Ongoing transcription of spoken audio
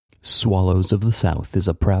Swallows of the South is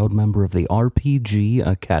a proud member of the RPG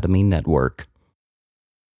Academy Network.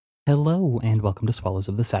 Hello, and welcome to Swallows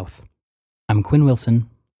of the South. I'm Quinn Wilson,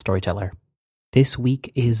 storyteller. This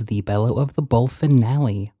week is the Bellow of the Bull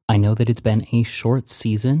finale. I know that it's been a short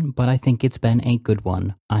season, but I think it's been a good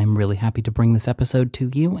one. I'm really happy to bring this episode to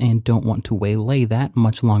you and don't want to waylay that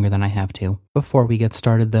much longer than I have to. Before we get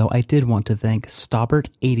started though, I did want to thank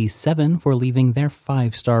Staubert87 for leaving their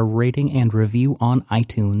 5-star rating and review on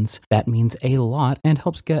iTunes. That means a lot and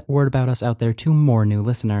helps get word about us out there to more new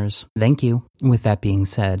listeners. Thank you. With that being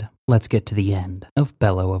said, let's get to the end of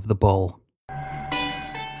Bellow of the Bull.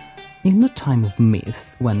 In the time of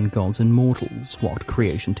myth, when gods and mortals walked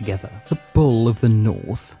creation together, the Bull of the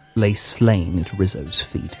North lay slain at Rizzo's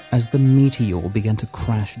feet as the meteor began to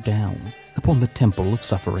crash down upon the Temple of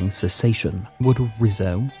Suffering Cessation. Would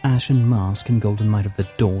Rizzo, Ashen Mask, and Golden Might of the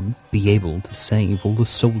Dawn be able to save all the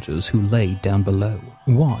soldiers who lay down below?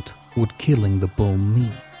 What would killing the Bull mean?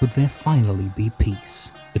 Would there finally be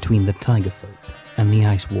peace between the Tiger Folk and the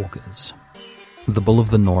Ice Walkers? The Bull of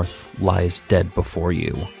the North lies dead before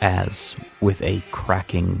you, as, with a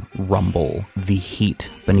cracking rumble, the heat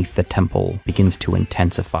beneath the temple begins to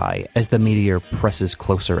intensify as the meteor presses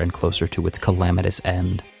closer and closer to its calamitous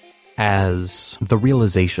end. As the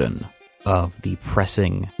realization of the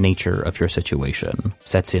pressing nature of your situation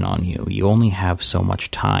sets in on you, you only have so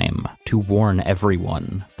much time to warn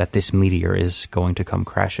everyone that this meteor is going to come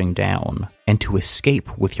crashing down and to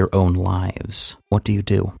escape with your own lives. What do you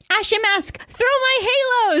do? Ashen Mask, throw my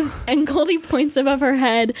halos! And Goldie points above her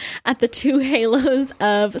head at the 2 halos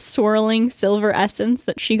of swirling silver essence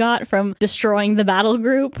that she got from destroying the battle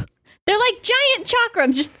group. They're like giant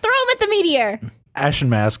chakrams, just throw them at the meteor! Ashen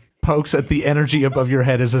Mask pokes at the energy above your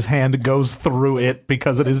head as his hand goes through it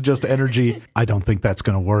because it is just energy. I don't think that's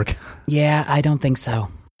going to work. Yeah, I don't think so.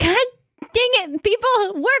 God dang it,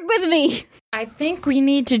 people, work with me! I think we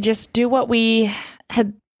need to just do what we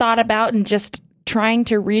had thought about and just trying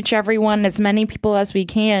to reach everyone, as many people as we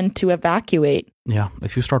can, to evacuate. Yeah,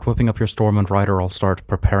 if you start whipping up your Stormwind Rider, I'll start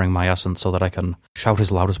preparing my essence so that I can shout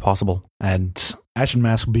as loud as possible. And Ashen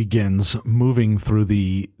Mask begins moving through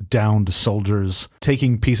the downed soldiers,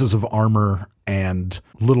 taking pieces of armor and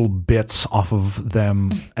little bits off of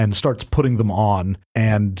them and starts putting them on,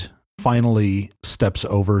 and finally steps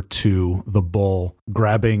over to the bull,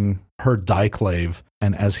 grabbing her diclave.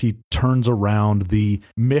 And as he turns around, the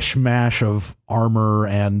mishmash of armor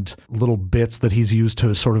and little bits that he's used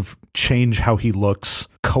to sort of change how he looks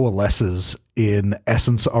coalesces in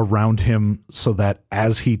essence around him, so that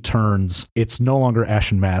as he turns, it's no longer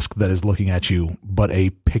Ashen Mask that is looking at you, but a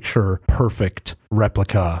picture-perfect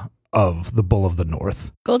replica of the Bull of the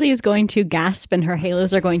North. Goldie is going to gasp and her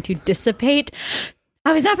halos are going to dissipate.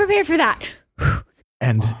 I was not prepared for that.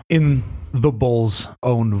 And in the bull's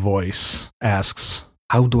own voice asks,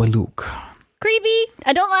 "How do I look?" Creepy.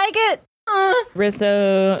 I don't like it.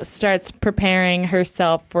 Rizzo starts preparing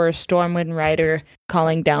herself for Stormwind Rider,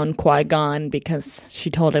 calling down Qui-Gon because she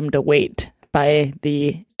told him to wait by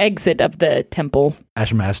the exit of the temple.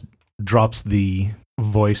 Ashen Mask drops the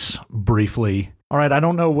voice briefly. All right, I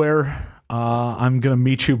don't know where I'm going to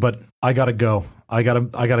meet you, but I got to go. I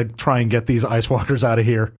gotta try and get these Ice Walkers out of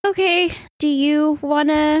here. Okay, do you want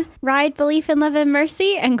to ride Belief in Love and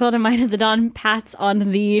Mercy? And Golden Might of the Dawn pats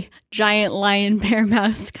on the giant lion bear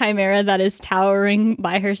mouse chimera that is towering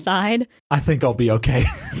by her side. I think I'll be okay.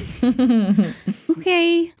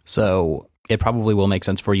 Okay. So it probably will make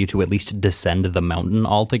sense for you to at least descend the mountain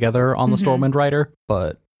altogether on the Stormwind Rider,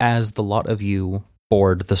 but as the lot of you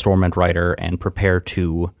board the Stormwind Rider and prepare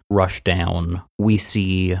to rush down, we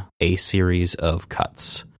see a series of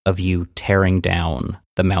cuts of you tearing down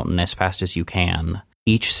the mountain as fast as you can.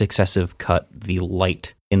 Each successive cut, the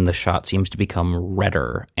light in the shot seems to become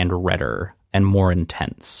redder and more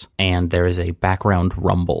intense, and there is a background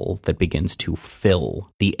rumble that begins to fill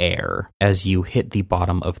the air. As you hit the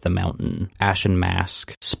bottom of the mountain, Ashen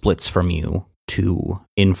Mask splits from you to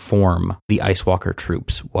inform the Ice Walker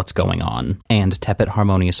troops what's going on, and Tepet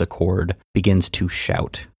Harmonious Accord begins to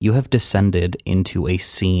shout. You have descended into a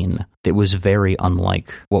scene that was very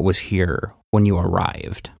unlike what was here when you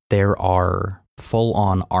arrived. There are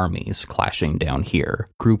full-on armies clashing down here,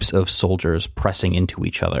 groups of soldiers pressing into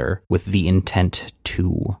each other with the intent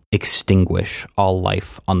to extinguish all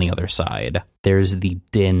life on the other side. There's the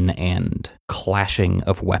din and clashing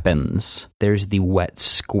of weapons. There's the wet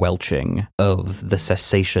squelching of the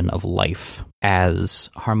cessation of life as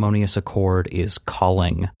Harmonious Accord is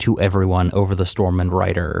calling to everyone over the Storm and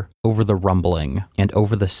Rider, over the rumbling, and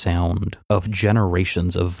over the sound of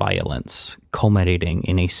generations of violence culminating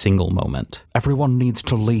in a single moment. Everyone needs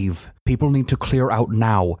to leave. People need to clear out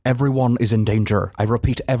now. Everyone is in danger. I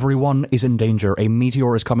repeat, everyone is in danger. A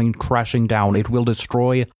meteor is coming crashing down. It will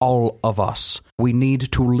destroy all of us. We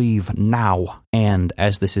need to leave now. And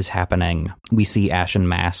as this is happening, we see Ashen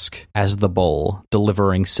Mask as the bull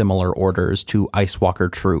delivering similar orders to Ice Walker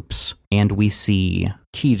troops. And we see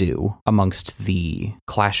Kidu amongst the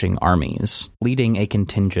clashing armies, leading a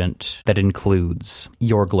contingent that includes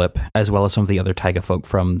Yorglip, as well as some of the other taiga folk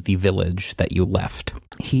from the village that you left.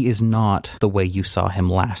 He is not the way you saw him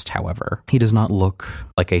last, however. He does not look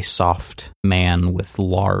like a soft man with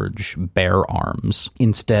large, bare arms.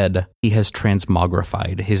 Instead, he has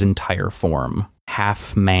transmogrified his entire form.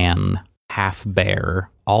 Half man, half bear,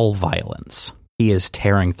 all violence. He is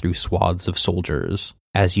tearing through swaths of soldiers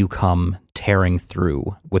as you come tearing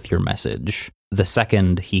through with your message. The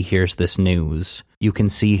second he hears this news, you can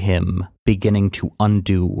see him beginning to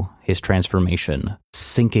undo his transformation,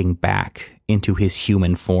 sinking back into his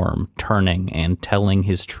human form, turning and telling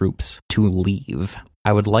his troops to leave.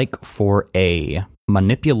 I would like for a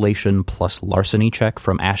manipulation plus larceny check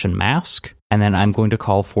from Ashen Mask, and then I'm going to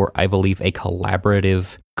call for, I believe, a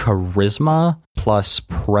collaborative charisma plus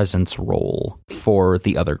presence roll for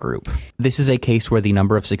the other group. This is a case where the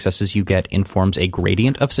number of successes you get informs a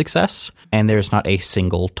gradient of success, and there's not a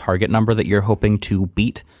single target number that you're hoping to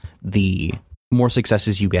beat. The more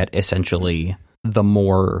successes you get, essentially, the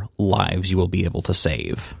more lives you will be able to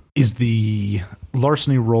save. Is the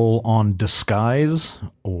larceny roll on disguise,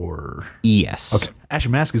 or? Yes. Okay.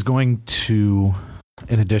 Ashen Mask is going to,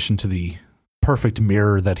 in addition to the perfect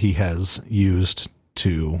mirror that he has used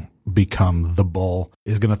to become the bull,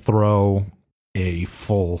 is going to throw a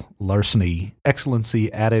full larceny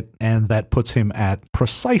excellency at it, and that puts him at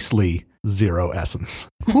precisely 0 essence.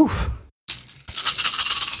 Oof.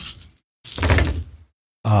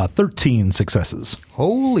 13 successes.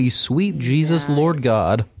 Holy sweet Jesus, Nice. Lord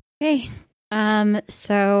God. Okay.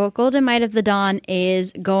 So Golden Might of the Dawn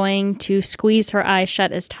is going to squeeze her eyes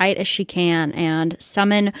shut as tight as she can and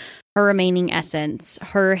summon her remaining essence.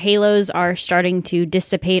 Her halos are starting to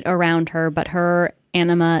dissipate around her, but her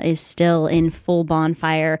anima is still in full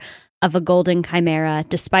bonfire of a golden chimera,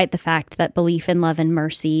 despite the fact that belief in love and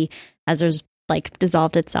mercy has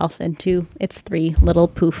dissolved itself into its 3 little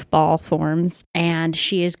poof ball forms. And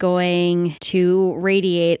she is going to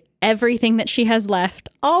radiate everything that she has left,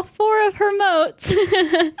 all 4 of her motes,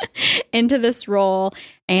 into this roll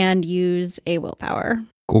and use a willpower.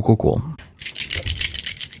 Cool.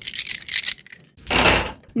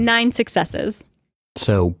 9 successes.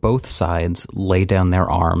 So both sides lay down their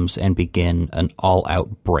arms and begin an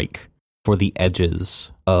all-out break for the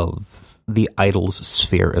edges of the idol's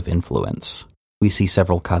sphere of influence. We see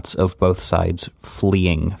several cuts of both sides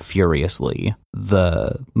fleeing furiously.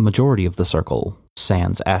 The majority of the circle,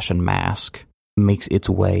 sans Ashen Mask, makes its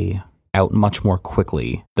way out much more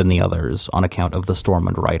quickly than the others on account of the Storm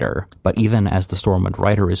and Rider. But even as the Storm and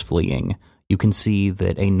Rider is fleeing, you can see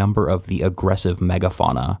that a number of the aggressive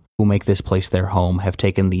megafauna who make this place their home have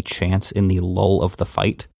taken the chance in the lull of the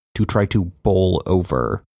fight to try to bowl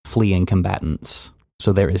over fleeing combatants.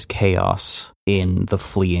 So there is chaos in the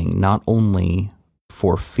fleeing, not only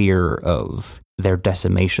for fear of their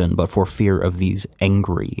decimation, but for fear of these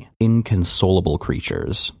angry, inconsolable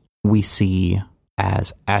creatures. We see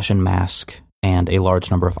as Ashen Mask and a large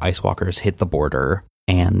number of Ice Walkers hit the border,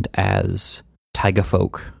 and as taiga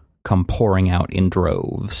folk come pouring out in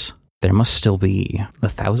droves, there must still be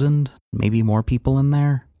 1,000, maybe more people in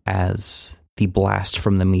there, as the blast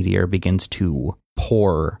from the meteor begins to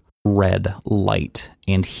pour red light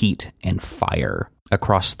and heat and fire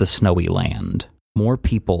across the snowy land. More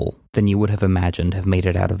people than you would have imagined have made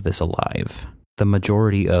it out of this alive. The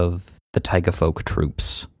majority of the taiga folk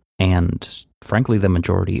troops, and frankly the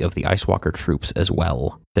majority of the Ice Walker troops as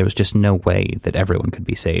well. There was just no way that everyone could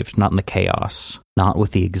be saved, not in the chaos, not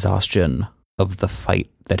with the exhaustion of the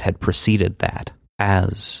fight that had preceded that.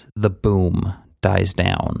 As the boom dies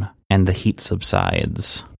down and the heat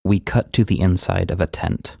subsides, we cut to the inside of a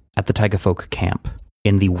tent at the taiga folk camp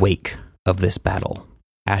in the wake of this battle.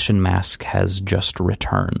 Ashen Mask has just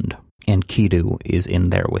returned, and Kidu is in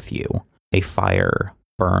there with you. A fire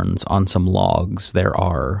burns on some logs. There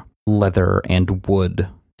are leather and wood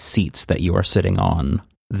seats that you are sitting on.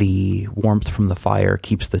 The warmth from the fire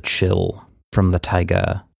keeps the chill from the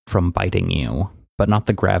taiga from biting you, but not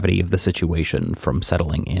the gravity of the situation from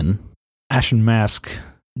settling in. Ashen Mask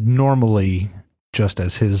normally just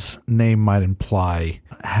as his name might imply,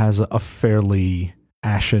 has a fairly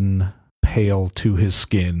ashen pale to his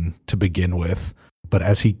skin to begin with. But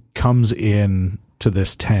as he comes in to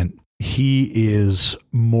this tent, he is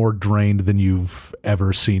more drained than you've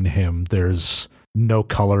ever seen him. There's no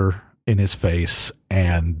color in his face,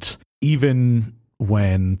 and even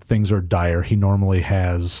when things are dire, he normally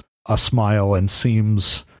has a smile and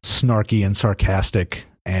seems snarky and sarcastic,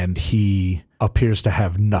 and he appears to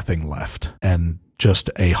have nothing left, and just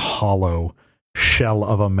a hollow shell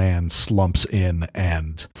of a man slumps in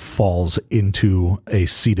and falls into a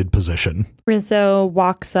seated position. Rizzo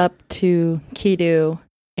walks up to Kidu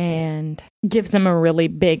and gives him a really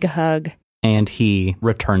big hug. And he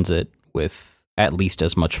returns it with at least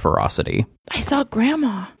as much ferocity. I saw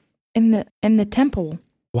Grandma in the temple.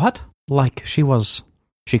 What? Like she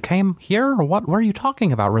came here, or what were you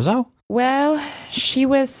talking about, Rizzo? Well, she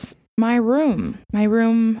was my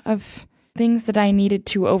room of things that I needed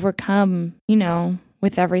to overcome,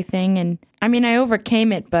 with everything. And I mean, I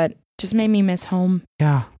overcame it, but just made me miss home.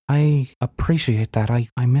 Yeah, I appreciate that.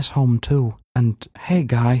 I miss home too. And hey,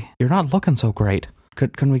 guy, you're not looking so great.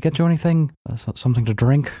 Can we get you anything? Something to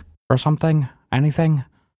drink or something? Anything?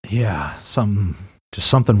 Yeah, just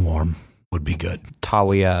something warm would be good.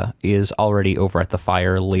 Tawia is already over at the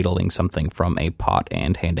fire, ladling something from a pot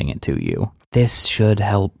and handing it to you. This should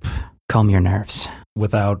help calm your nerves.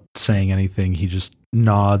 Without saying anything, he just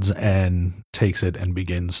nods and takes it and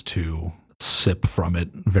begins to sip from it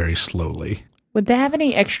very slowly. Would they have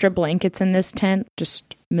any extra blankets in this tent?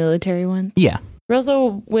 Just military ones? Yeah.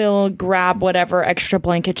 Rizzo will grab whatever extra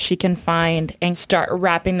blankets she can find and start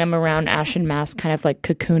wrapping them around Ashen Mask, kind of like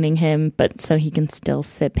cocooning him, but so he can still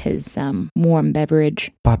sip his warm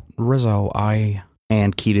beverage. But Rizzo,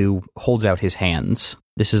 And Kidu holds out his hands.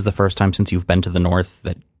 This is the first time since you've been to the north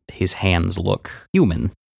that his hands look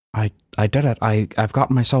human. I did it. I've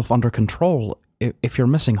got myself under control. If you're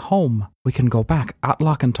missing home, we can go back.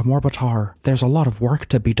 Atlak and Tamorbatar. There's a lot of work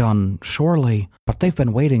to be done, surely, but they've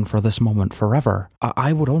been waiting for this moment forever.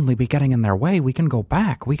 I would only be getting in their way. We can go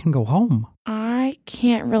back. We can go home. I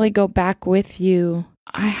can't really go back with you.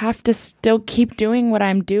 I have to still keep doing what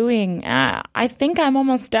I'm doing. I think I'm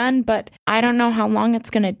almost done, but I don't know how long it's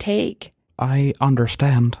going to take. I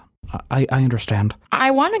understand. I understand.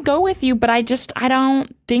 I want to go with you, but I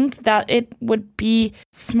don't think that it would be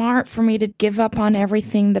smart for me to give up on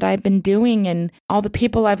everything that I've been doing and all the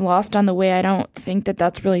people I've lost on the way. I don't think that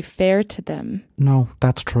that's really fair to them. No,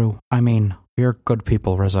 that's true. I mean, you're good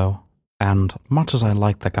people, Rizzo. And much as I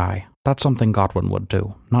like the guy, that's something Godwin would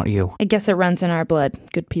do, not you. I guess it runs in our blood.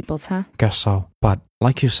 Good peoples, huh? Guess so. But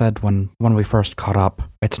like you said when we first caught up,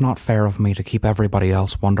 it's not fair of me to keep everybody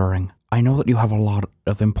else wondering. I know that you have a lot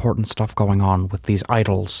of important stuff going on with these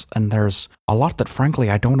idols, and there's a lot that frankly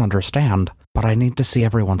I don't understand, but I need to see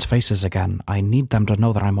everyone's faces again. I need them to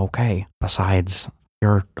know that I'm okay. Besides,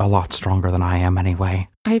 you're a lot stronger than I am anyway.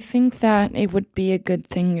 I think that it would be a good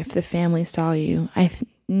thing if the family saw you. I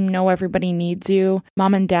know everybody needs you.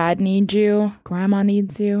 Mom and Dad need you. Grandma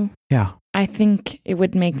needs you. Yeah. I think it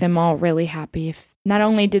would make them all really happy if not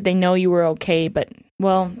only did they know you were okay, but,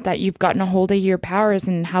 well, that you've gotten a hold of your powers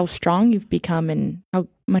and how strong you've become and how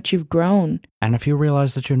much you've grown. And if you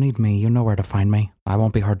realize that you need me, you know where to find me. I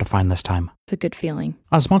won't be hard to find this time. It's a good feeling.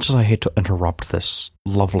 As much as I hate to interrupt this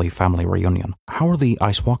lovely family reunion, how are the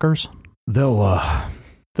Ice Walkers? They'll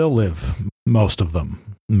live. Most of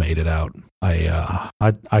them made it out.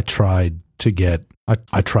 I tried to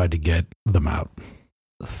get them out.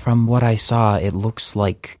 From what I saw, it looks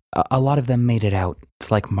like a lot of them made it out.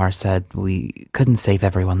 It's like Mar said, we couldn't save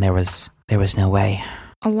everyone. There was no way.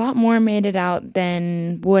 A lot more made it out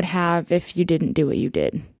than would have if you didn't do what you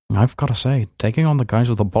did. I've got to say, taking on the guys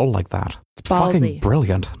with a bull like that, it's ballsy. Fucking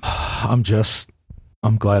brilliant.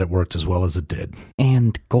 I'm glad it worked as well as it did.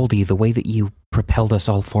 And Goldie, the way that you propelled us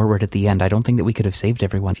all forward at the end, I don't think that we could have saved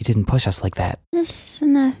everyone if you didn't push us like that. It's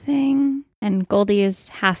nothing. And Goldie is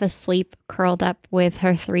half asleep, curled up with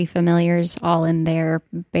her three familiars, all in their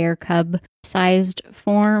bear cub-sized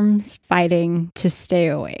forms, fighting to stay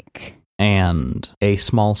awake. And a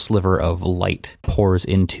small sliver of light pours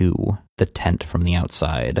into the tent from the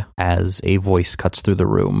outside as a voice cuts through the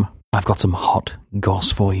room. I've got some hot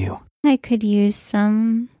goss for you. I could use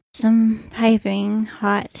some piping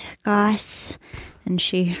hot goss. And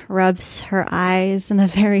she rubs her eyes in a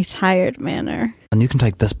very tired manner. And you can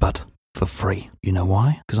take this butt for free. You know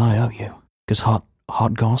why? Because I owe you. Because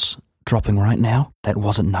hot goss dropping right now, that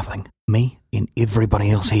wasn't nothing. Me and everybody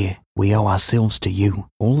else here, we owe ourselves to you.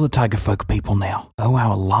 All the Tiger Folk people now owe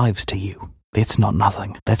our lives to you. That's not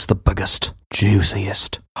nothing. That's the biggest,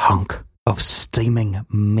 juiciest hunk of steaming,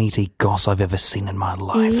 meaty goss I've ever seen in my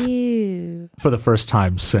life. Ew. For the first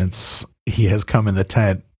time since he has come in the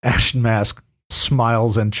tent, Ashen Mask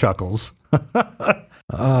smiles and chuckles.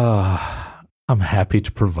 I'm happy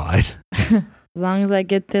to provide. As long as I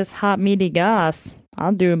get this hot meaty goss,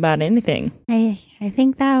 I'll do about anything. I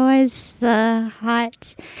think that was the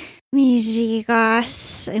hot meaty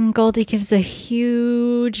goss. And Goldie gives a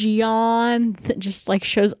huge yawn that just like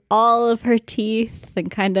shows all of her teeth and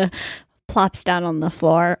kind of plops down on the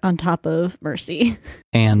floor on top of Mercy.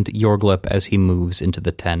 And Yorglip, as he moves into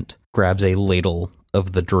the tent, grabs a ladle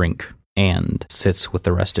of the drink and sits with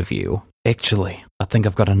the rest of you. Actually, I think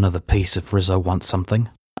I've got another piece if Rizzo wants something.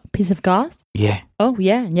 A piece of goss? Yeah. Oh,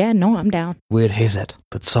 yeah, no, I'm down. Word has it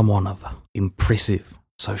that someone of impressive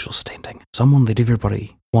social standing, someone that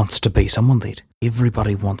everybody wants to be, someone that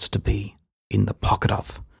everybody wants to be in the pocket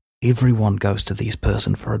of. Everyone goes to this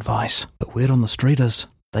person for advice. But word on the street is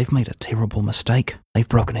they've made a terrible mistake. They've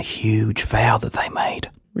broken a huge vow that they made.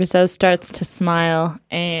 Rizzo starts to smile,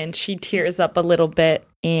 and she tears up a little bit,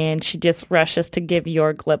 and she just rushes to give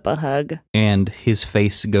Yorglip a hug. And his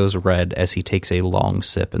face goes red as he takes a long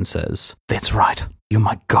sip and says, "That's right. You're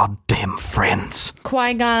my goddamn friends."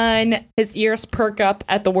 Qui-Gon, his ears perk up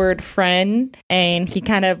at the word friend, and he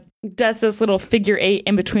kind of does this little figure 8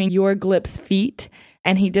 in between Yorglip's feet.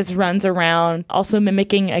 And he just runs around, also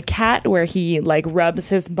mimicking a cat, where he like rubs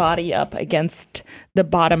his body up against the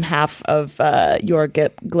bottom half of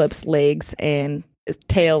Yorglip's legs, and his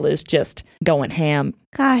tail is just going ham.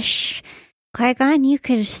 Gosh, Qui-Gon, you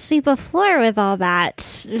could sweep a floor with all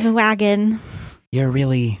that wagon. You're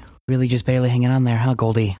really just barely hanging on there, huh,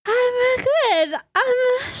 Goldie? I'm good.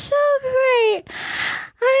 I'm so great.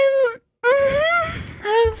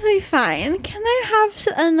 I'll be fine. Can I have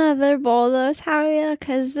another bowl though, Talia?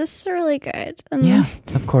 Because this is really good. And Yeah,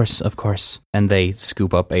 of course. And they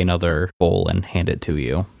scoop up another bowl and hand it to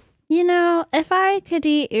you. you know, if I could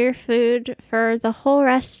eat your food for the whole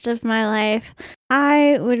rest of my life,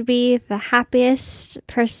 I would be the happiest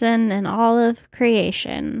person in all of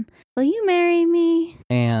creation. Will you marry me?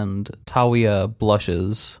 And Talia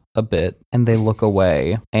blushes a bit, and they look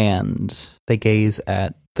away, and they gaze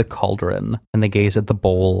at the cauldron, and they gaze at the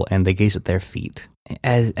bowl, and they gaze at their feet.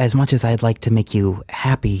 As much as I'd like to make you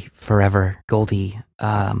happy forever, Goldie,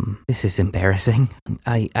 this is embarrassing.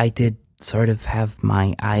 I did sort of have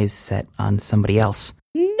my eyes set on somebody else.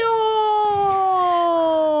 No!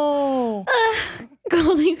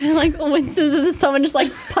 Goldie kind of like winces as if someone just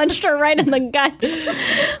like punched her right in the gut.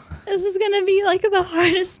 This is gonna be like the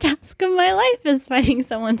hardest task of my life, is finding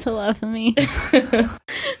someone to love me.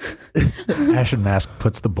 Ashen Mask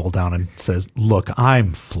puts the bowl down and says, "Look,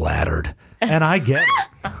 I'm flattered. And I get it."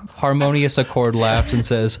 Harmonious Accord laughs and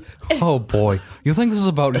says, "Oh boy, you think this is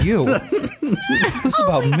about you? This is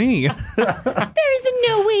about me." There's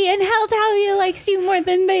no way in hell Talia likes you more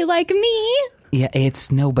than they like me. Yeah,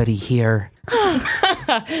 it's nobody here.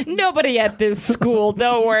 Nobody at this school.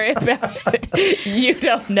 Don't worry about it. You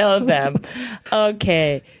don't know them.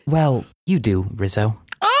 Okay. Well, you do, Rizzo.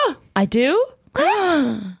 Oh, I do?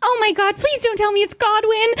 What? Oh my god, please don't tell me it's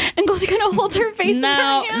Godwin. And Goldie kind of holds her face in her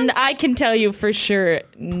No, hands. I can tell you for sure,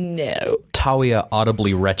 no. Talia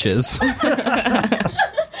audibly retches.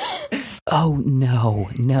 Oh,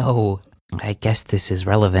 no. I guess this is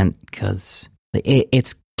relevant because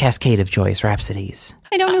it's Cascade of Joyous Rhapsodies.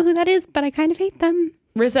 I don't know who that is, but I kind of hate them.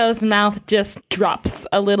 Rizzo's mouth just drops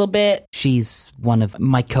a little bit. She's one of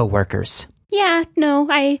my co-workers. Yeah, no,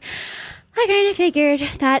 I kind of figured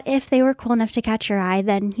that if they were cool enough to catch your eye,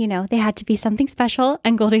 then, you know, they had to be something special.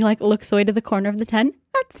 And Goldie, like, looks away to the corner of the tent.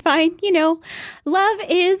 That's fine, you know. Love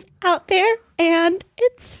is out there, and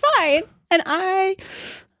it's fine. And I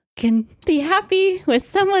can be happy with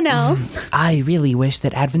someone else. I really wish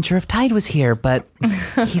that Adventure of Tide was here, but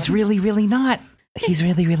he's really not. He's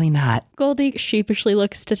really not. Goldie sheepishly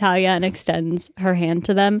looks to Talia and extends her hand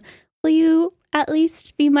to them. Will you at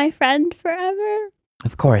least be my friend forever?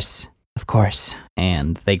 Of course.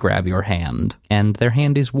 And they grab your hand, and their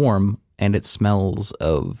hand is warm, and it smells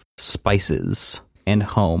of spices and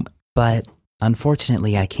home. But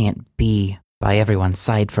unfortunately, I can't be by everyone's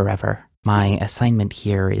side forever. My assignment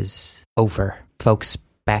here is over. Folks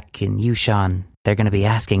back in Yushan, they're going to be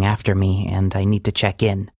asking after me, and I need to check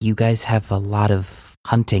in. You guys have a lot of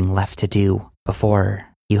hunting left to do before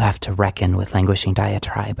you have to reckon with Languishing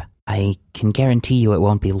Diatribe. I can guarantee you it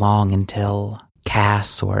won't be long until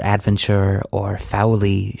Cass or Adventure or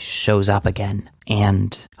Fowley shows up again.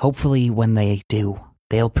 And hopefully when they do,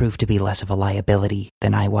 they'll prove to be less of a liability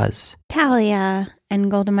than I was. Talia,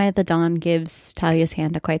 and Goldemite of the Dawn gives Talia's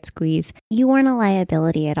hand a quiet squeeze. You weren't a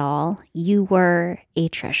liability at all. You were a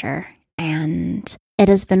treasure. and it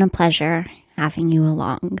has been a pleasure having you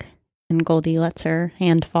along. And Goldie lets her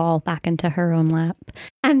hand fall back into her own lap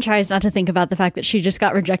and tries not to think about the fact that she just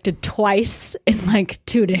got rejected twice in like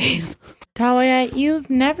 2 days. Talia, you've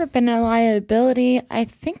never been a liability. I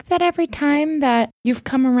think that every time that you've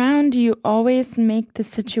come around, you always make the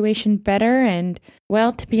situation better. And,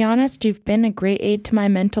 well, to be honest, you've been a great aid to my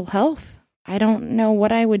mental health. I don't know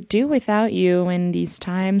what I would do without you in these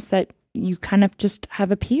times that you kind of just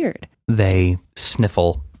have appeared. They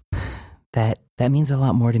sniffle. That means a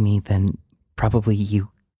lot more to me than probably you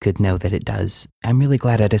could know that it does. I'm really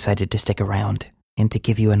glad I decided to stick around and to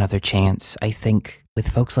give you another chance. I think with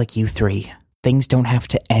folks like you three, things don't have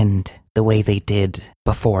to end the way they did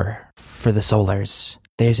before for the Solars.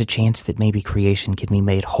 There's a chance that maybe creation can be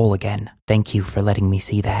made whole again. Thank you for letting me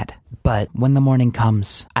see that. But when the morning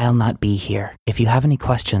comes, I'll not be here. If you have any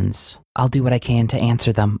questions, I'll do what I can to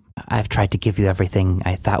answer them. I've tried to give you everything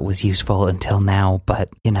I thought was useful until now, but,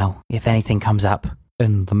 if anything comes up.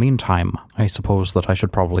 In the meantime, I suppose that I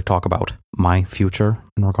should probably talk about my future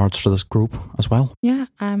in regards to this group as well. Yeah,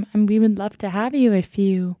 and we would love to have you if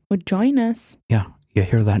you would join us. Yeah, you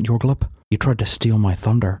hear that, Yorglip? You tried to steal my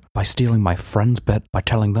thunder by stealing my friend's bit by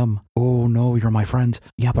telling them, "Oh no, you're my friends."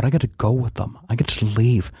 Yeah, but I get to go with them. I get to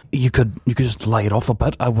leave. You could just lay it off a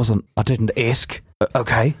bit. I didn't ask,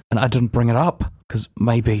 okay? And I didn't bring it up, because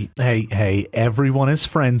maybe... Hey, everyone is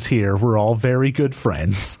friends here. We're all very good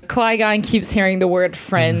friends. Qui-Gon keeps hearing the word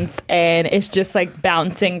friends, and it's just like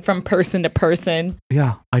bouncing from person to person.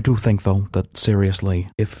 Yeah, I do think, though, that seriously,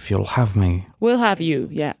 if you'll have me... We'll have you,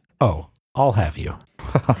 yeah. Oh, I'll have you.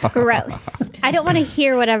 Gross. I don't want to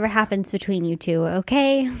hear whatever happens between you two,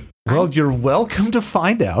 okay? Well, you're welcome to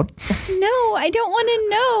find out. No, I don't want to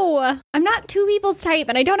know. I'm not two people's type,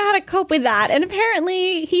 and I don't know how to cope with that. And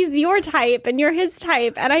apparently, he's your type, and you're his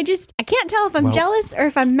type. And I can't tell if I'm jealous, or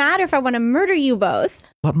if I'm mad, or if I want to murder you both.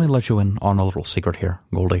 Let me let you in on a little secret here,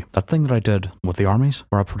 Goldie. That thing that I did with the armies,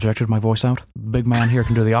 where I projected my voice out, the big man here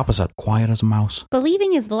can do the opposite. Quiet as a mouse.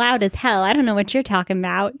 Believing is loud as hell. I don't know what you're talking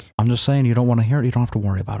about. I'm just saying, you don't want to hear it, you don't have to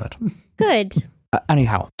worry about it. Good.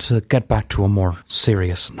 Anyhow, to get back to a more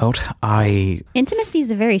serious note, Intimacy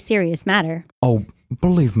is a very serious matter. Oh,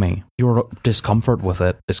 believe me, your discomfort with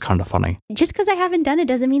it is kind of funny. Just because I haven't done it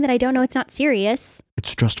doesn't mean that I don't know it's not serious.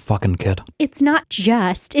 It's just fucking, kid. It's not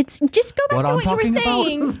just. It's just go back to what you were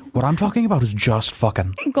saying. What I'm talking about is just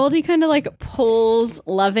fucking. Goldie kind of like pulls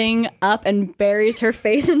Loving up and buries her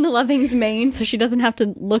face into Loving's mane so she doesn't have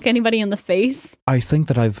to look anybody in the face. I think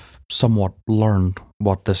that I've somewhat learned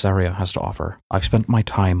what this area has to offer. I've spent my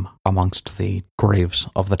time amongst the graves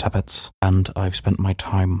of the Teppets, and I've spent my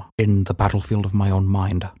time in the battlefield of my own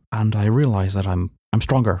mind, and I realize that I'm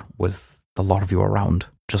stronger with the lot of you around.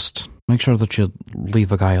 Just make sure that you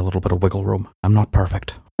leave a guy a little bit of wiggle room. I'm not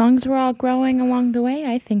perfect. As long as we're all growing along the way,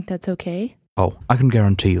 I think that's okay. Oh, I can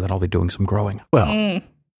guarantee you that I'll be doing some growing. Well,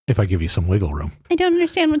 if I give you some wiggle room. I don't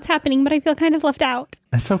understand what's happening, but I feel kind of left out.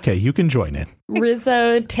 That's okay. You can join in.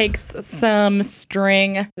 Rizzo takes some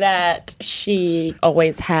string that she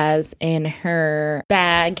always has in her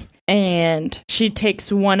bag, and she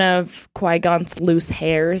takes one of Qui-Gon's loose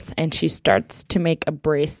hairs and she starts to make a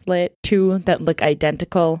bracelet, two that look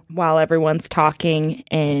identical while everyone's talking,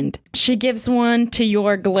 and she gives one to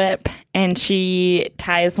Yorglip and she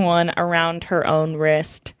ties one around her own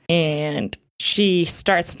wrist, and she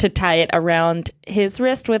starts to tie it around his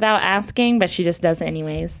wrist without asking, but she just does it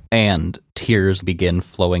anyways. And tears begin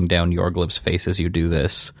flowing down Yorglip's face as you do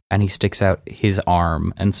this. And he sticks out his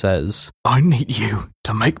arm and says, "I need you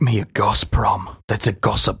to make me a gosprom. That's a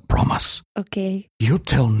gossip promise. Okay. You'll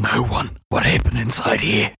tell no one what happened inside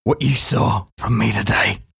here, what you saw from me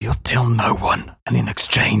today. You'll tell no one, and in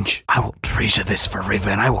exchange, I will treasure this forever,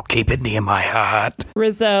 and I will keep it near my heart."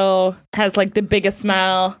 Rizzo has like the biggest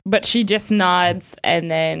smile, but she just nods and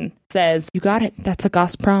then says, "You got it. That's a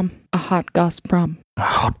gosprom. A hot gosprom." A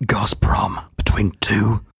hot gosprom between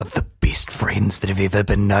two of the best friends that have ever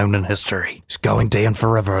been known in history. It's going down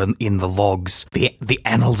forever in the logs, the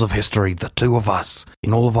annals of history, the two of us,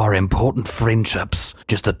 in all of our important friendships.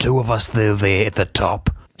 Just the two of us there at the top.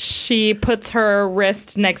 She puts her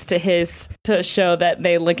wrist next to his to show that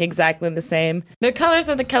they look exactly the same. The colors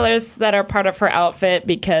are the colors that are part of her outfit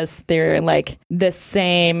because they're like the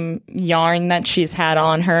same yarn that she's had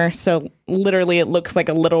on her. So literally it looks like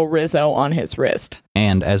a little Rizzo on his wrist.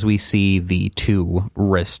 And as we see the two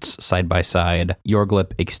wrists side by side,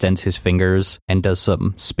 Yorglip extends his fingers and does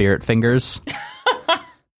some spirit fingers.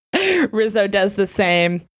 Rizzo does the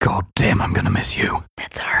same. God damn, I'm gonna miss you.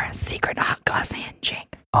 That's our secret hot goss handshake.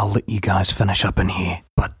 I'll let you guys finish up in here,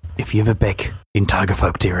 but if you're ever back in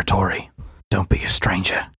Tigerfolk territory, don't be a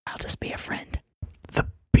stranger. I'll just be a friend. The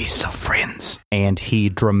beast of friends. And he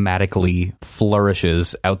dramatically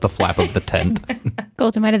flourishes out the flap of the tent.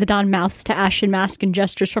 Golden Might of the Dawn mouths to Ashen Mask and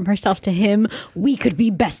gestures from herself to him. We could be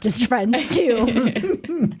bestest friends,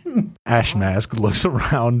 too. Ash Mask looks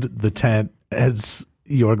around the tent as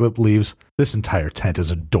Yorglip leaves. This entire tent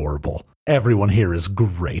is adorable. Everyone here is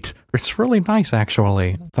great. It's really nice,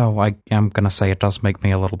 actually. Though I am going to say it does make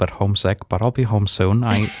me a little bit homesick, but I'll be home soon.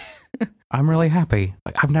 I'm really happy.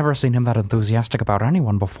 I've never seen him that enthusiastic about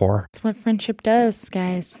anyone before. It's what friendship does,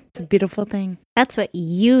 guys. It's a beautiful thing. That's what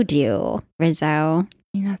you do, Rizzo.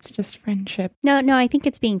 That's just friendship. No, I think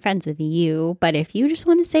it's being friends with you. But if you just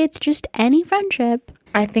want to say it's just any friendship.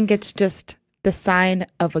 I think it's just the sign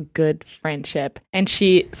of a good friendship. And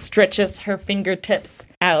she stretches her fingertips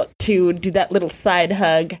out to do that little side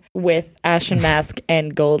hug with Ashen Mask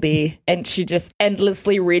and Goldie. And she just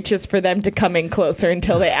endlessly reaches for them to come in closer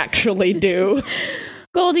until they actually do.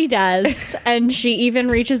 Goldie does. And she even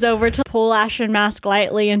reaches over to pull Ashen Mask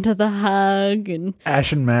lightly into the hug. And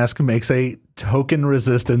Ashen Mask makes a token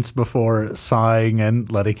resistance before sighing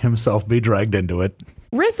and letting himself be dragged into it.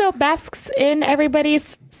 Rizzo basks in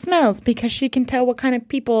everybody's smells because she can tell what kind of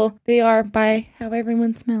people they are by how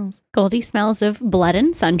everyone smells. Goldie smells of blood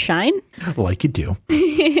and sunshine. Like you do.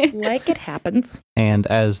 Like it happens. And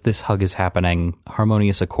as this hug is happening,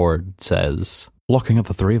 Harmonious Accord says, looking at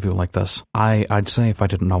the three of you like this, I'd say if I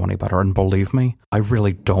didn't know any better, and believe me, I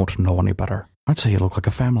really don't know any better, I'd say you look like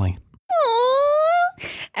a family.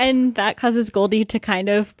 And that causes Goldie to kind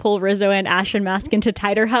of pull Rizzo and Ashen Mask into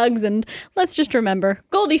tighter hugs. And let's just remember,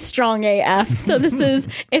 Goldie's strong AF. So this is,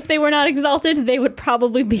 if they were not exalted, they would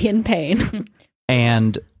probably be in pain.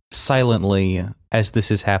 And silently, as this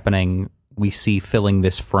is happening, we see filling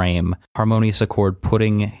this frame, Harmonious Accord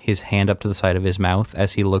putting his hand up to the side of his mouth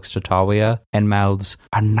as he looks to Talia and mouths,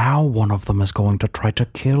 and now one of them is going to try to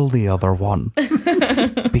kill the other one.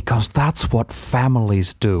 Because that's what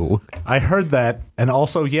families do. I heard that. And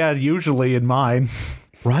also, yeah, usually in mine.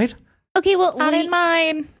 Right? Okay, well, Not in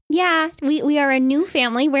mine. Yeah, we are a new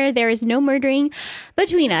family where there is no murdering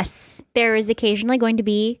between us. There is occasionally going to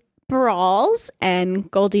be brawls, and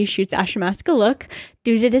Goldie shoots Ashen Mask a look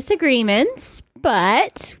due to disagreements,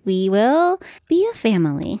 but we will be a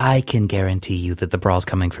family. I can guarantee you that the brawls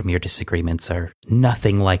coming from your disagreements are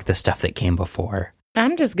nothing like the stuff that came before.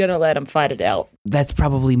 I'm just gonna let them fight it out. That's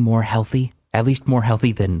probably more healthy. At least more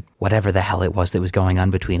healthy than whatever the hell it was that was going on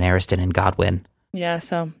between Ariston and Godwin. Yeah,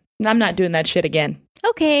 so I'm not doing that shit again.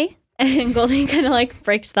 Okay. And Goldie kind of like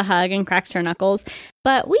breaks the hug and cracks her knuckles.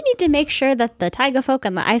 But we need to make sure that the Taiga folk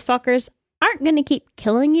and the Ice Walkers aren't going to keep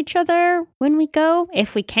killing each other when we go,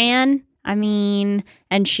 if we can. I mean,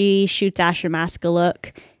 and she shoots Ashen Mask a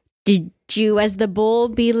look. Did you, as the bull,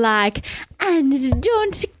 be like, and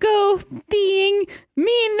don't go being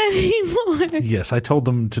mean anymore? Yes, I told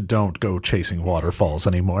them to don't go chasing waterfalls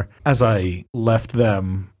anymore. As I left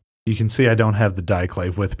them, you can see I don't have the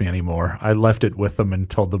Diaclave with me anymore. I left it with them and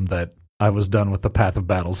told them that I was done with the path of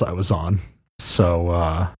battles I was on.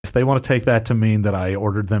 So if they want to take that to mean that I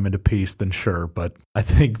ordered them into peace, then sure. But I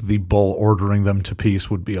think the bull ordering them to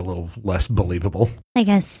peace would be a little less believable. I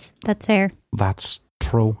guess that's fair. That's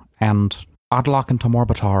true. And Adlock and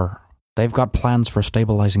Tomorbitar, they've got plans for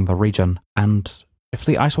stabilizing the region. And if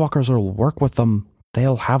the Ice Walkers will work with them,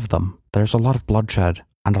 they'll have them. There's a lot of bloodshed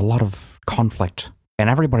and a lot of conflict in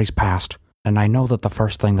everybody's past. And I know that the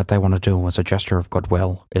first thing that they want to do as a gesture of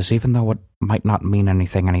goodwill is, even though it might not mean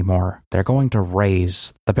anything anymore, they're going to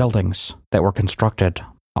raise the buildings that were constructed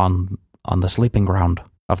on the sleeping ground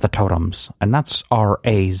of the totems. And that's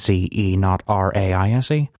R-A-Z-E, not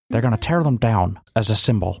R-A-I-S-E. They're going to tear them down as a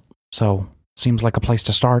symbol. So, seems like a place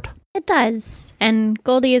to start. It does. And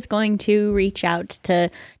Goldie is going to reach out to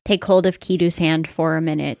take hold of Kidu's hand for a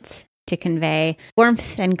minute to convey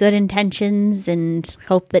warmth and good intentions and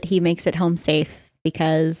hope that he makes it home safe,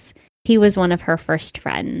 because he was one of her first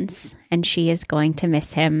friends and she is going to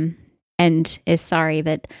miss him and is sorry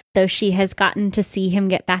that though she has gotten to see him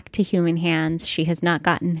get back to human hands, she has not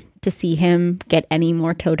gotten to see him get any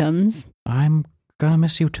more totems. I'm gonna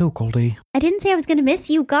miss you too, Goldie. I didn't say I was gonna miss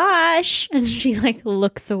you, gosh. And she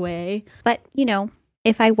looks away. But,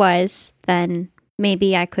 if I was, then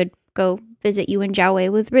maybe I could go visit you in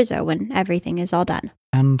Jiaowei with Rizzo when everything is all done.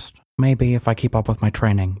 And maybe if I keep up with my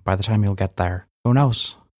training, by the time you'll get there, who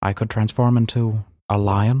knows? I could transform into a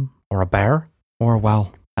lion or a bear or,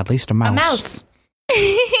 well, at least a mouse. A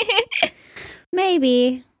mouse!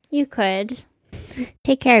 Maybe you could.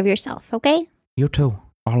 Take care of yourself, okay? You too,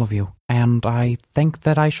 all of you. And I think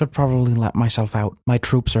that I should probably let myself out. My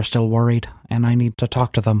troops are still worried, and I need to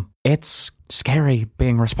talk to them. It's scary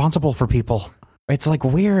being responsible for people. It's like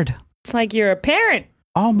weird. It's like you're a parent,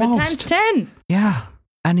 but Almost. times 10. Yeah.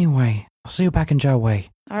 Anyway, I'll see you back in Jiaowei.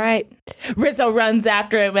 All right. Rizzo runs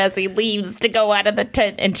after him as he leaves to go out of the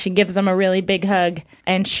tent, and she gives him a really big hug.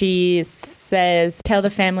 And she says, tell the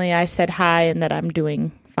family I said hi and that I'm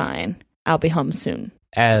doing fine. I'll be home soon.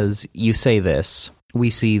 As you say this, we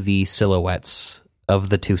see the silhouettes of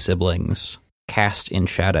the two siblings cast in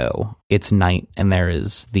shadow. It's night, and there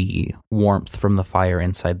is the warmth from the fire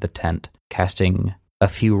inside the tent, casting a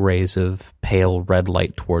few rays of pale red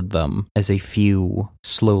light toward them as a few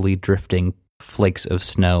slowly drifting flakes of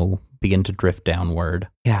snow begin to drift downward.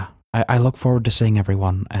 Yeah, I look forward to seeing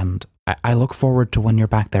everyone, and I look forward to when you're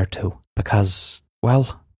back there too, because,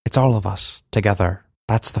 well, it's all of us together.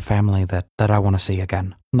 That's the family that I want to see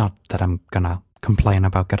again. Not that I'm gonna complain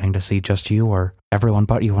about getting to see just you or everyone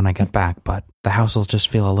but you when I get back, but the house will just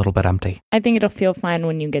feel a little bit empty. I think it'll feel fine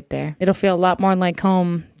when you get there. It'll feel a lot more like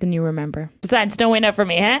home than you remember. Besides, don't wait up for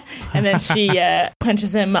me, huh? And then she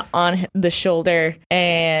punches him on the shoulder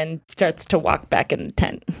and starts to walk back in the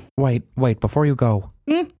tent. Wait, before you go.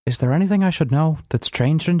 Is there anything I should know that's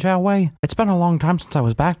changed in Jiaowei? It's been a long time since I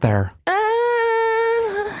was back there.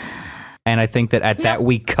 And I think that at that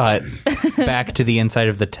we cut back to the inside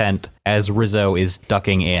of the tent as Rizzo is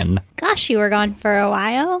ducking in. Gosh, you were gone for a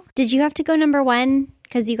while. Did you have to go number 1?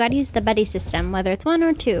 Because you got to use the buddy system, whether it's 1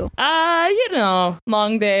 or 2.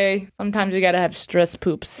 Long day. Sometimes you gotta have stress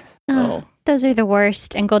poops. Oh, those are the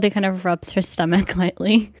worst. And Goldie kind of rubs her stomach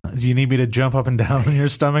lightly. Do you need me to jump up and down on your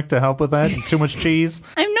stomach to help with that? Too much cheese?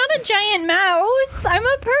 I'm not a giant mouse. I'm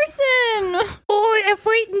a person. Oh, I've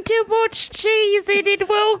eaten too much cheese and it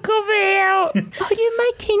will come out. Are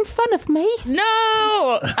you making fun of me?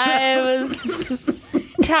 No, I was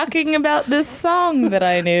talking about this song that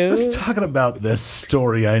I knew. Just talking about this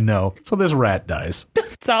story I know. So this rat dies.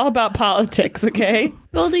 It's all about politics, okay?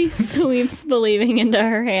 Goldie sweeps Believing into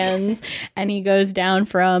her hands, and he goes down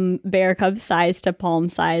from bear cub size to palm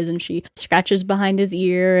size, and she scratches behind his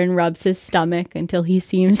ear and rubs his stomach until he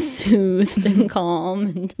seems soothed and calm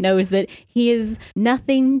and knows that he is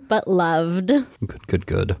nothing but loved.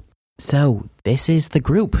 Good. So, this is the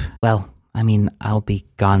group. Well, I mean, I'll be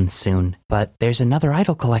gone soon, but there's another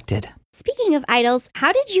idol collected. Speaking of idols,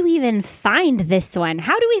 how did you even find this one?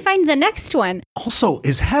 How do we find the next one? Also,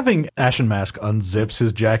 is having Ashen Mask unzips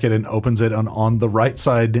his jacket and opens it, and on the right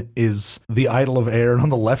side is the Idol of Air, and on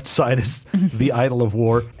the left side is the Idol of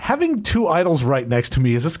War. Having two idols right next to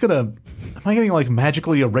me, is this gonna... Am I getting, like,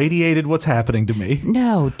 magically irradiated? What's happening to me?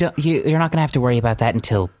 No, you're not gonna have to worry about that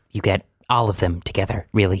until you get all of them together,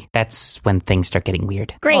 really. That's when things start getting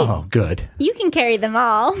weird. Great. Oh, good. You can carry them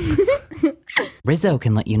all. Rizzo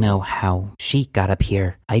can let you know how she got up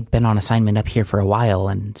here. I'd been on assignment up here for a while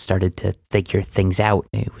and started to figure things out.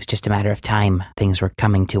 It was just a matter of time. Things were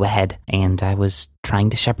coming to a head, and I was trying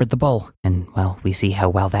to shepherd the bull. And, well, we see how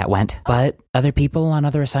well that went. But other people on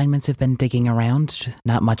other assignments have been digging around.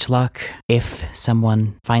 Not much luck. If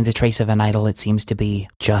someone finds a trace of an idol, it seems to be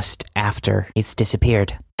just after it's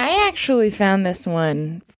disappeared. I actually found this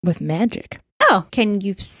one with magic. Oh, can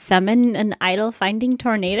you summon an idol-finding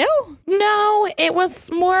tornado? No, it was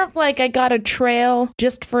more of like I got a trail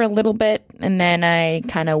just for a little bit, and then I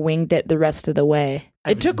kind of winged it the rest of the way.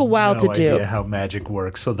 It took a while to do. No idea how magic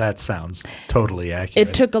works, so that sounds totally accurate.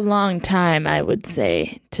 It took a long time, I would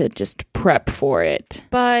say, to just prep for it.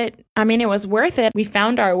 But, I mean, it was worth it. We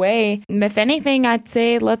found our way. If anything, I'd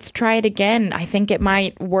say let's try it again. I think it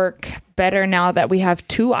might work better now that we have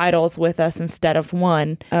two idols with us instead of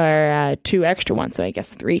one, or two extra ones, so I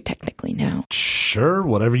guess 3 technically now. Sure,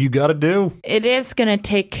 whatever you gotta do. It is going to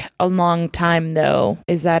take a long time, though.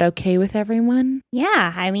 Is that okay with everyone?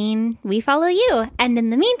 Yeah, I mean, we follow you. And in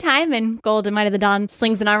the meantime, and Golden Might of the Dawn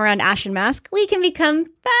slings an arm around Ashen Mask, we can become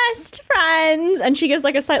best friends. And she gives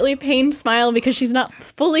like a slightly pained smile because she's not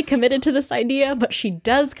fully committed to this idea, but she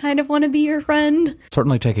does kind of want to be your friend.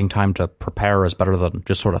 Certainly taking time to prepare is better than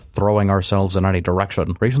just sort of throwing ourselves in any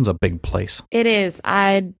direction. Ration's a big place. It is.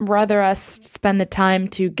 I'd rather us spend the time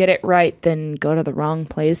to get it right than go to the wrong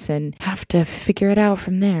place and have to figure it out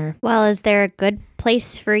from there. Well, is there a good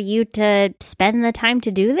place for you to spend the time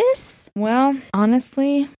to do this? Well,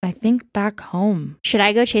 honestly, I think back home. Should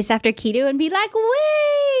I go chase after Kido and be like,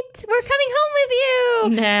 wait, we're coming home with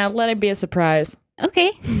you? Nah, let it be a surprise.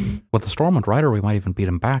 Okay. With the Stormwind Rider, we might even beat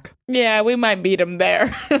him back. Yeah, we might beat him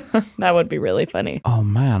there. That would be really funny. Oh,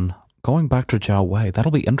 man. Going back to Jiaowei,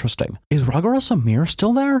 that'll be interesting. Is Ragara Samir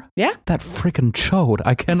still there? Yeah. That freaking chode.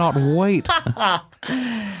 I cannot wait.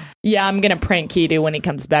 Yeah, I'm gonna prank Kido when he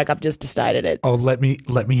comes back. I've just decided it. Oh, let me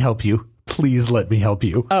help you. Please let me help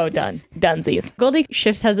you. Oh, done. Dunsies. Goldie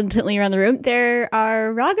shifts hesitantly around the room. There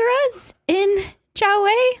are Ragaras in Chow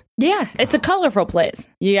Wei? Yeah, it's a colorful place.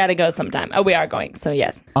 You gotta go sometime. Oh, we are going, so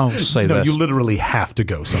yes. I'll say No, this. you literally have to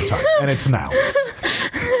go sometime, and it's now.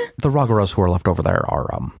 The Ragaros who are left over there are,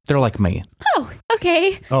 they're like me. Oh,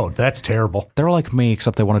 okay. Oh, that's terrible. They're like me,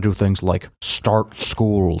 except they want to do things like start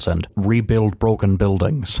schools and rebuild broken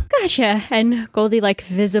buildings. Gotcha. And Goldie, like,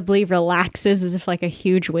 visibly relaxes as if, like, a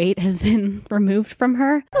huge weight has been removed from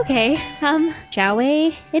her. Okay, Chow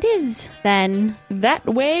Wei it is, then. That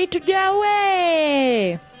way to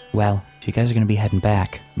Jiawei! Well, if you guys are going to be heading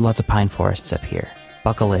back, lots of pine forests up here.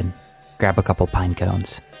 Buckle in, grab a couple pine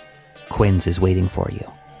cones. Quinn's is waiting for you.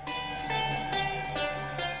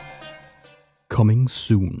 Coming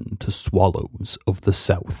soon to Swallows of the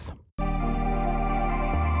South.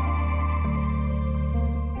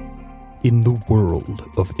 In the world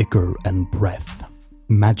of ichor and breath,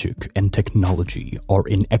 magic and technology are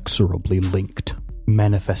inexorably linked,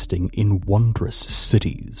 manifesting in wondrous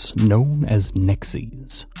cities known as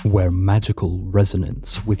Nexies, where magical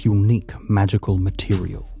resonance with unique magical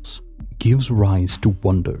materials gives rise to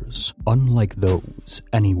wonders unlike those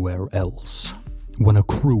anywhere else. When a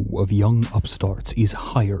crew of young upstarts is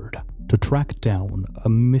hired to track down a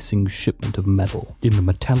missing shipment of metal in the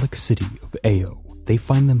metallic city of Ao, they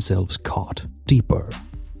find themselves caught deeper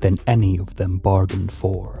than any of them bargained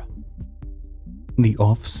for. The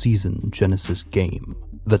off-season Genesis game,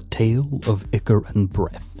 The Tale of Ichor and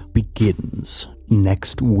Breath, begins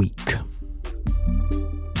next week.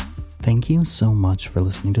 Thank you so much for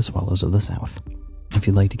listening to Swallows of the South. If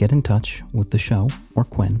you'd like to get in touch with the show or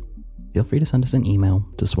Quinn, feel free to send us an email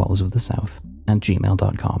to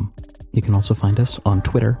swallowsofthesouth@gmail.com. You can also find us on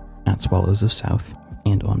Twitter @SwallowsOfSouth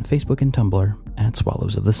and on Facebook and Tumblr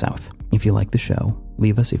 @Swallows of the South. If you like the show,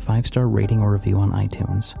 leave us a 5-star rating or review on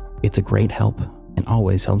iTunes. It's a great help and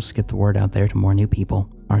always helps get the word out there to more new people.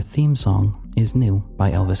 Our theme song is New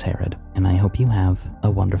by Elvis Herod, and I hope you have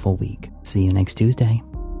a wonderful week. See you next Tuesday.